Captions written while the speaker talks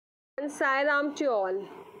Sai Ram to all.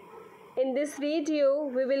 In this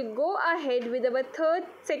video, we will go ahead with our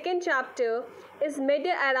second chapter is Matter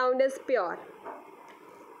Around Us Pure.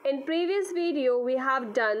 In previous video, we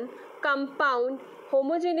have done compound,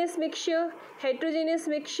 homogeneous mixture, heterogeneous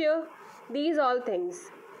mixture, these all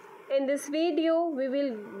things. In this video, we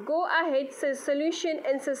will go ahead with solution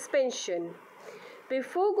and suspension.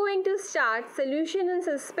 Before going to start solution and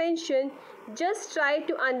suspension, just try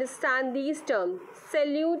to understand these terms,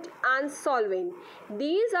 solute and solvent.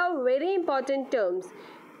 These are very important terms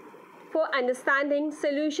for understanding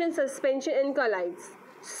solution, suspension and colloids.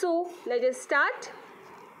 So, let us start.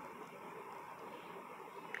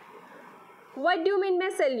 What do you mean by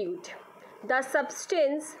solute? The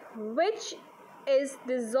substance which is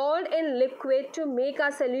dissolved in liquid to make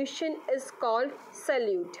a solution is called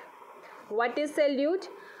solute. What is solute?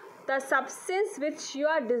 The substance which you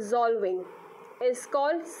are dissolving is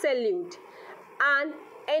called solute, and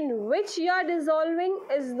in which you are dissolving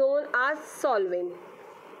is known as solvent.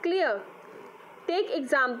 Clear? Take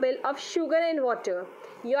example of sugar and water.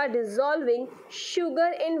 You are dissolving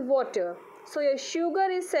sugar in water. So your sugar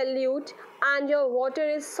is solute and your water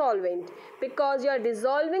is solvent because you are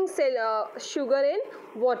dissolving sugar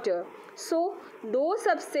in water. So those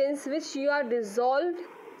substances which you are dissolved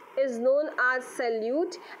is known as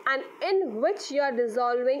solute, and in which you are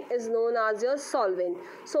dissolving is known as your solvent.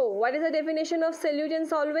 So what is the definition of solute and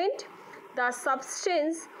solvent? The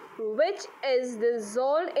substance which is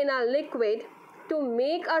dissolved in a liquid to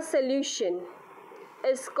make a solution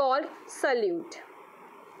is called solute,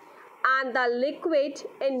 and the liquid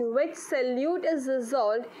in which solute is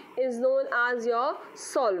dissolved is known as your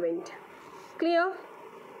solvent. Clear?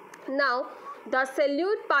 Now, the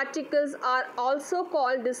solute particles are also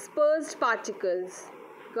called dispersed particles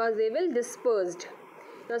because they will dispersed.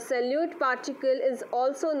 The solute particle is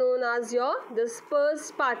also known as your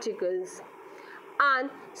dispersed particles,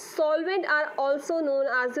 and solvent are also known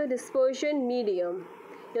as the dispersion medium.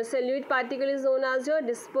 Your solute particle is known as your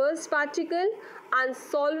dispersed particle and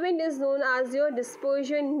solvent is known as your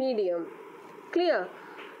dispersion medium. Clear?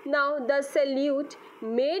 Now, the solute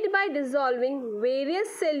made by dissolving various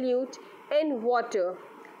solute in water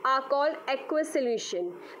are called aqueous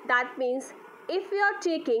solution. That means if we are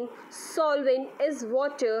taking solvent is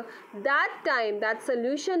water, that time that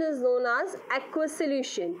solution is known as aqueous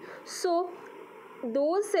solution. So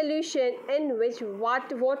those solution in which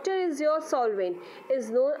water is your solvent is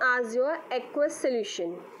known as your aqueous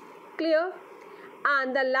solution. Clear?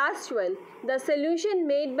 And the last one, the solution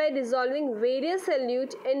made by dissolving various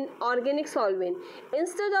solute in organic solvent.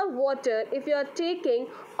 Instead of water, if you are taking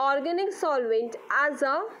organic solvent as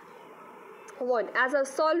a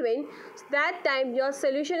solvent, that time your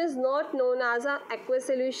solution is not known as an aqueous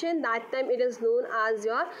solution. That time it is known as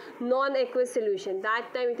your non-aqueous solution.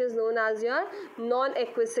 That time it is known as your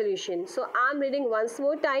non-aqueous solution. So I am reading once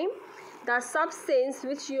more time. The substance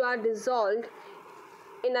which you are dissolved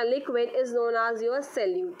in a liquid is known as your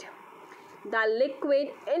solute. The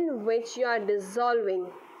liquid in which you are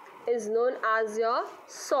dissolving is known as your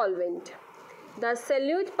solvent. The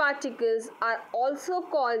solute particles are also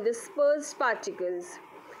called dispersed particles.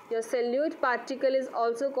 Your solute particle is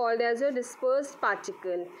also called as your dispersed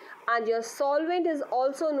particle, and your solvent is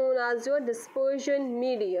also known as your dispersion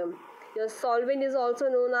medium. Your solvent is also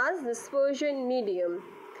known as dispersion medium.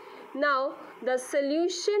 Now, the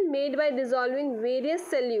solution made by dissolving various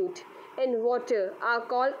solute in water are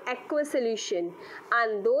called aqueous solution,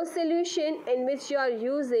 and those solution in which you are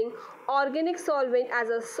using organic solvent as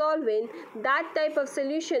a solvent, that type of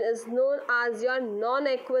solution is known as your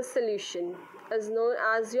non-aqueous solution.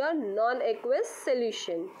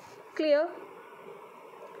 Clear?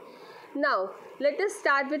 Now, let us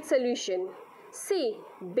start with solution. See,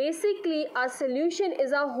 basically a solution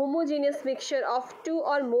is a homogeneous mixture of two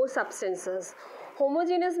or more substances.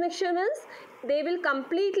 Homogeneous mixture means they will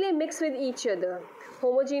completely mix with each other.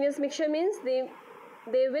 Homogeneous mixture means they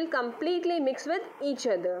will completely mix with each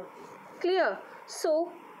other. Clear?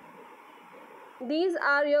 So, these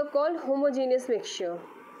are your called homogeneous mixture.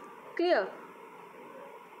 Clear?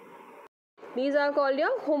 These are called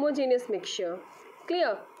your homogeneous mixture.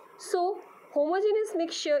 Clear? So, homogeneous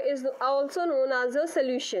mixture is also known as the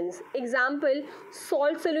solutions. Example,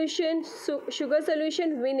 salt solution, sugar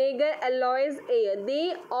solution, vinegar, alloys, air.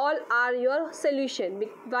 They all are your solution.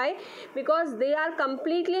 Why? Because they are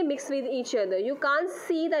completely mixed with each other. You can't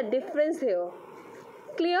see the difference here.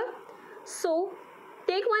 Clear? So,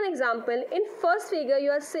 take one example. In first figure,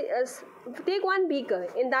 you are take one beaker.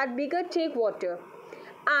 In that beaker, take water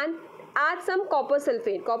and add some copper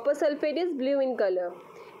sulfate. Copper sulfate is blue in color.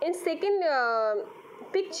 In second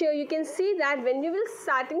picture, you can see that when you will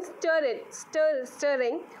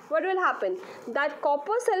stirring, what will happen? That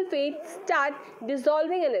copper sulfate start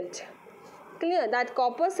dissolving in it. Clear? That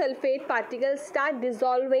copper sulfate particles start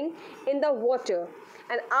dissolving in the water,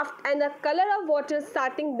 and the color of water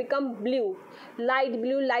starting become blue, light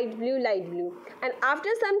blue, light blue, light blue. And after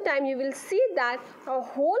some time, you will see that a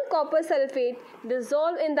whole copper sulfate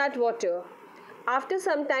dissolve in that water. After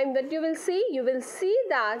some time, what you will see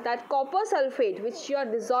that copper sulfate which you are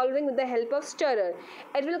dissolving with the help of stirrer,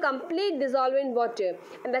 it will complete dissolve in water,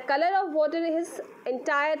 and the color of water is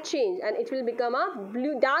entire change, and it will become a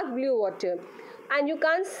blue, dark blue water, and you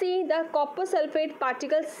can't see the copper sulfate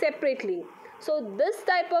particles separately. So this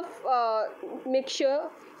type of mixture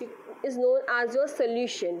is known as your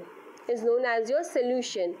solution.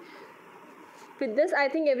 With this, I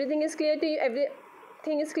think everything is clear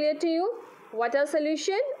to you. What are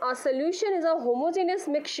solution? A solution is a homogeneous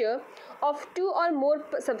mixture of two or more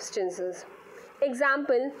substances.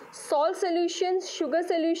 Example: salt solution, sugar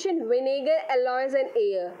solution, vinegar, alloys, and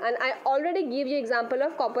air. And I already gave you example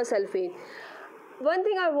of copper sulfate. One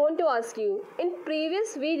thing I want to ask you, in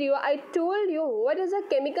previous video I told you what is the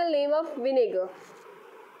chemical name of vinegar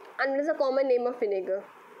and what is the common name of vinegar.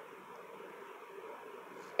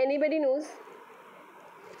 Anybody knows?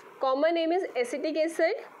 Common name is acetic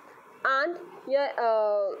acid, and your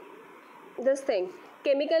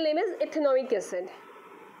chemical name is ethanoic acid.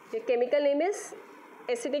 Your chemical name is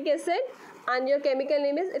acetic acid and your chemical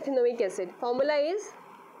name is ethanoic acid. Formula is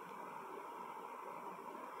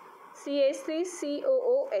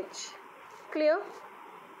CH3COOH. Clear?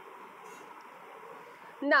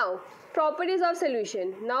 Now, properties of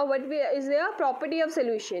solution. Now, is there? Property of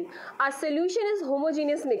solution. A solution is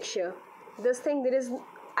homogeneous mixture. This thing,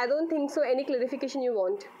 I don't think so any clarification you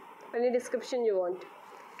want, any description you want.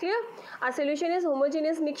 Clear? A solution is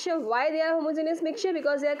homogeneous mixture. Why they are homogeneous mixture?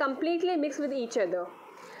 Because they are completely mixed with each other.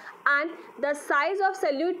 And the size of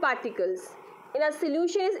solute particles in a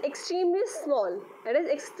solution is extremely small. It is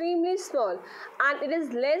extremely small, and it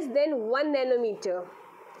is less than 1 nanometer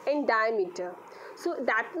in diameter. So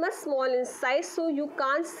that much small in size, so you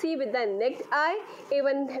can't see with the naked eye,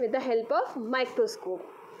 even with the help of microscope.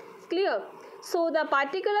 Clear? So the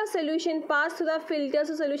particle of solution pass through the filter,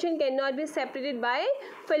 so solution cannot be separated by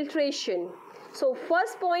filtration. So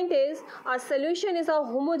first point is a solution is a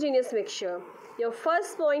homogeneous mixture. Your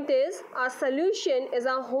first point is a solution is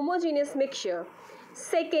a homogeneous mixture.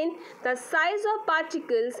 Second, the size of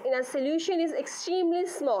particles in a solution is extremely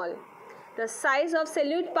small. The size of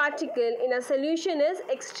solute particle in a solution is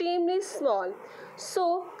extremely small.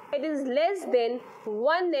 So it is less than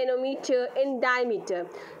 1 nanometer in diameter.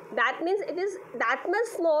 That means it is that much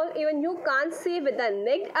small, even you can't see with the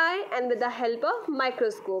naked eye and with the help of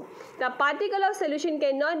microscope. The particle of solution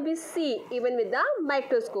cannot be seen even with the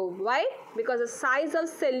microscope. Why? Because the size of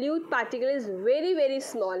solute particle is very, very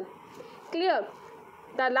small. Clear?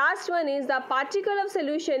 The last one is the particle of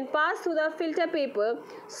solution pass through the filter paper,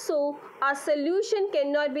 so a solution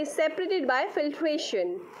cannot be separated by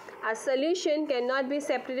filtration. A solution cannot be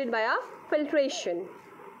separated by a filtration.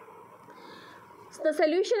 The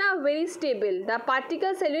solution are very stable. The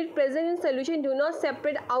particle solute present in solution do not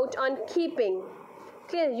separate out on keeping.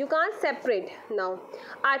 Clear? You can't separate now.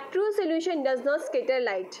 A true solution does not scatter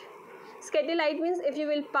light. Scatter light means if you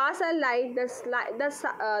will pass a light, there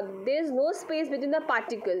is no space between the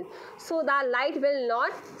particle, so the light will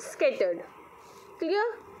not scattered. Clear?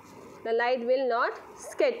 The light will not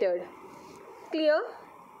scattered. Clear?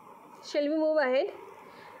 Shall we move ahead?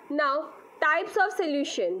 Now, types of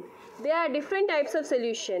solution. There are different types of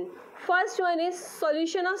solution. First one is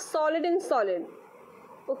solution of solid in solid.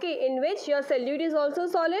 Okay, in which your solute is also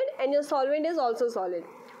solid and your solvent is also solid.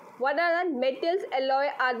 What are the metals? Alloy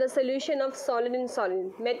are the solution of solid in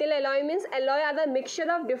solid. Metal alloy means alloy are the mixture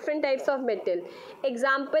of different types of metal.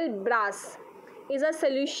 Example, brass is a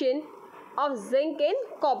solution of zinc and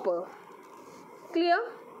copper. Clear?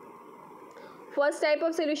 First type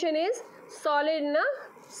of solution is solid in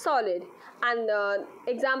a solid, and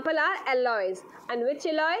example are alloys. And which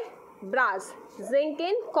alloy? Brass, zinc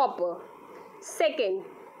and copper. Second,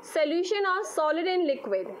 solution of solid and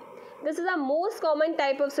liquid. This is the most common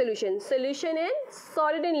type of solution. Solution in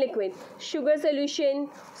solid and liquid. Sugar solution,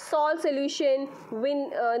 salt solution,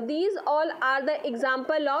 these all are the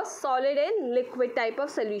example of solid and liquid type of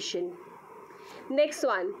solution. Next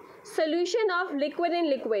one, solution of liquid and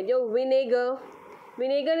liquid. Your vinegar.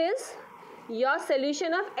 Vinegar is your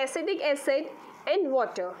solution of acetic acid and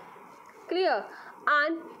water. Clear?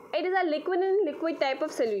 And it is a liquid and liquid type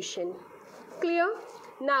of solution. Clear?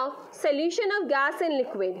 Now, solution of gas and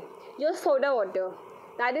liquid. Your soda water.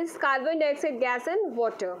 that is carbon dioxide gas and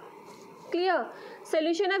water. Clear?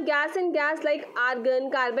 Solution of gas and gas like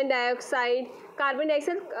argon, carbon dioxide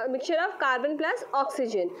mixture of carbon plus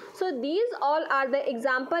oxygen. So these all are the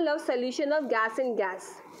example of solution of gas and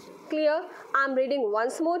gas. Clear? I am reading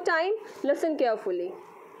once more time. Listen carefully.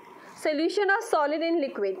 Solution of solid in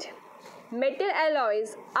liquid. Metal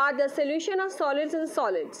alloys are the solution of solids in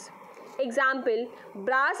solids. Example,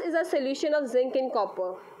 brass is a solution of zinc in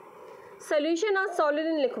copper. Solution of solid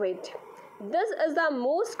in liquid. This is the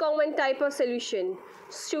most common type of solution.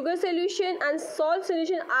 Sugar solution and salt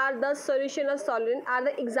solution are the solution of solid, are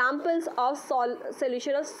the examples of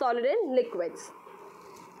solution of solid in liquids.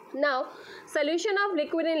 Now, solution of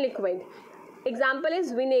liquid in liquid. Example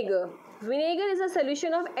is vinegar. Vinegar is a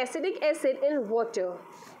solution of acetic acid in water.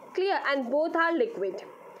 Clear? And both are liquid.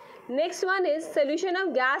 Next one is solution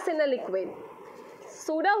of gas in a liquid.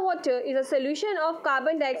 Soda water is a solution of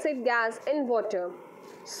carbon dioxide gas in water.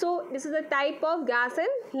 So this is a type of gas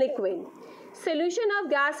in liquid. Solution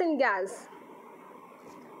of gas in gas.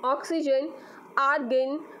 Oxygen,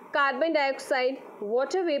 argon, carbon dioxide,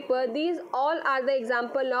 water vapor, these all are the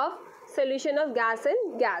example of solution of gas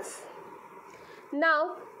in gas.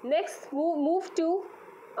 Now next move to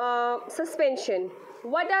suspension.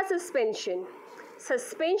 What are suspension?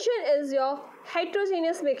 Suspension is your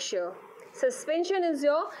heterogeneous mixture. Suspension is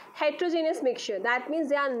your heterogeneous mixture. That means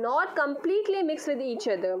they are not completely mixed with each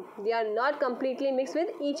other. They are not completely mixed with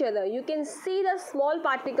each other. You can see the small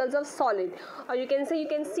particles of solid, or you can see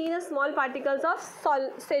the small particles of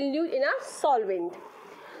solute in a solvent.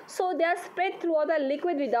 So they are spread throughout the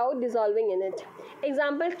liquid without dissolving in it.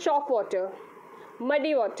 Example, chalk water,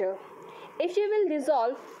 muddy water. If you will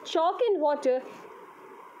dissolve chalk in water,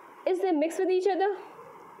 is they mixed with each other?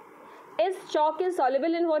 Is chalk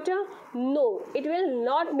soluble in water? No, it will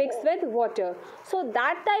not mix with water. So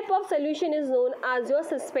that type of solution is known as your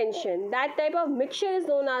suspension. That type of mixture is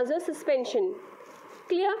known as your suspension.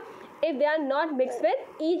 Clear? If they are not mixed with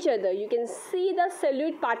each other, you can see the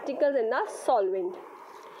solute particles in the solvent.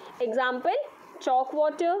 Example, chalk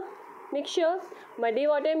water mixture, muddy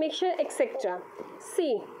water mixture, etc.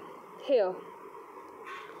 See here,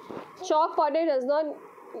 chalk powder does not,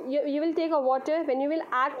 you will take a water, when you will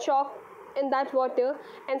add chalk in that water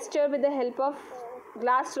and stir with the help of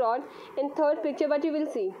glass rod. In third picture, what you will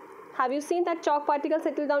see, have you seen that chalk particle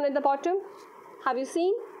settle down at the bottom? Have you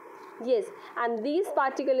seen? Yes, and these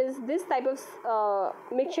particles, this type of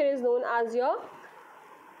mixture is known as your,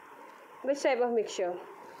 which type of mixture?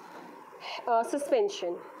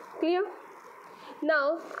 Suspension. Clear?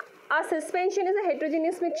 Now our suspension is a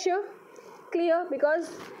heterogeneous mixture. Clear?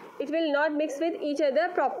 Because it will not mix with each other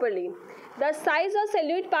properly. The size of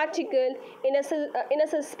solute particle in a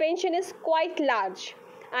suspension is quite large,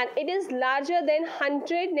 and it is larger than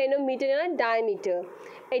 100 nanometer in a diameter.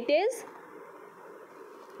 It is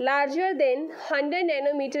larger than 100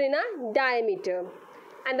 nanometer in a diameter.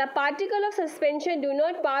 And the particle of suspension do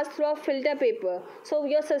not pass through a filter paper. So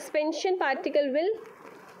your suspension particle will,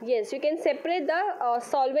 yes, you can separate the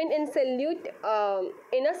solvent and solute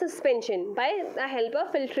in a suspension by the help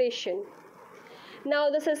of filtration.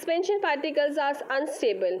 Now the suspension particles are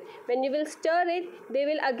unstable. When you will stir it, they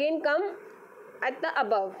will again come at the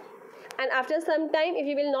above. And after some time, if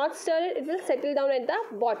you will not stir it, it will settle down at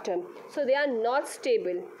the bottom. So they are not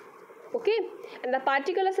stable. Okay, and the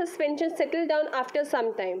particle of suspension settle down after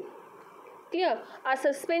some time. Clear? Our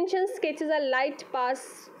suspension sketches a light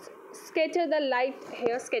pass, scatter the light,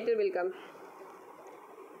 here scatter will come.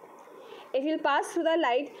 If you pass through the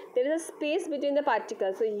light, there is a space between the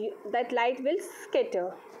particles, so that light will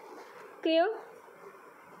scatter. Clear?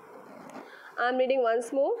 I am reading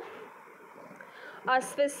once more. A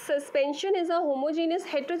suspension is a homogeneous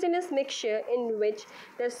heterogeneous mixture in which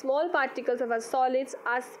the small particles of a solids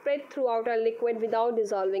are spread throughout a liquid without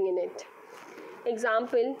dissolving in it.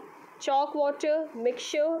 Example, chalk water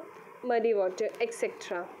mixture, muddy water,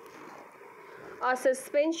 etc. A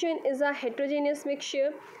suspension is a heterogeneous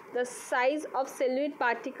mixture. The size of solute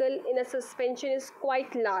particle in a suspension is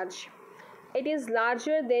quite large. It is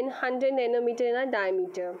larger than 100 nanometer in a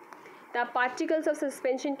diameter. The particles of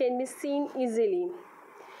suspension can be seen easily.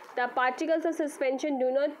 The particles of suspension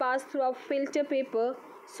do not pass through a filter paper,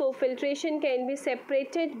 so filtration can be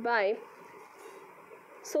separated by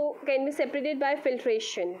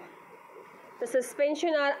filtration. The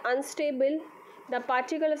suspension are unstable. The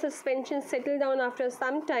particle of suspension settle down after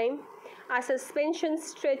some time. As suspension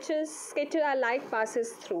stretches, scatter a light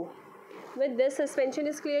passes through. With this, suspension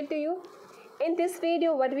is clear to you. In this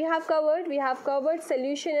video, what we have covered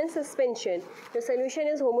solution and suspension. The solution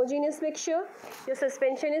is homogeneous mixture. The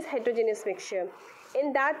suspension is heterogeneous mixture.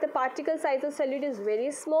 In that the particle size of solute is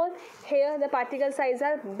very small. Here the particle size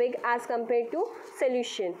are big as compared to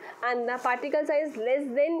solution, and the particle size less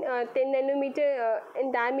than 10 nanometer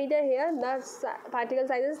in diameter. Here the particle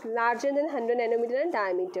size is larger than 100 nanometer in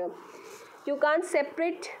diameter. You can't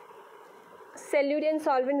separate solute and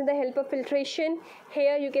solvent with the help of filtration.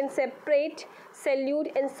 Here you can separate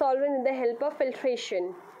solute and solvent with the help of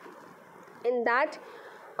filtration. In that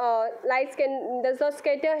light does not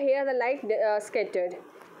scatter. Here the light scattered.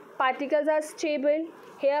 Particles are stable.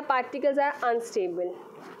 Here particles are unstable.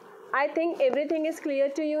 I think everything is clear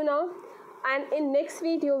to you now, and in next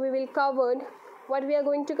video we will cover what we are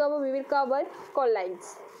going to cover. We will cover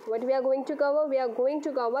colloids. What we are going to cover? We are going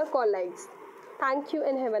to cover colloids. Thank you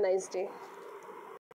and have a nice day.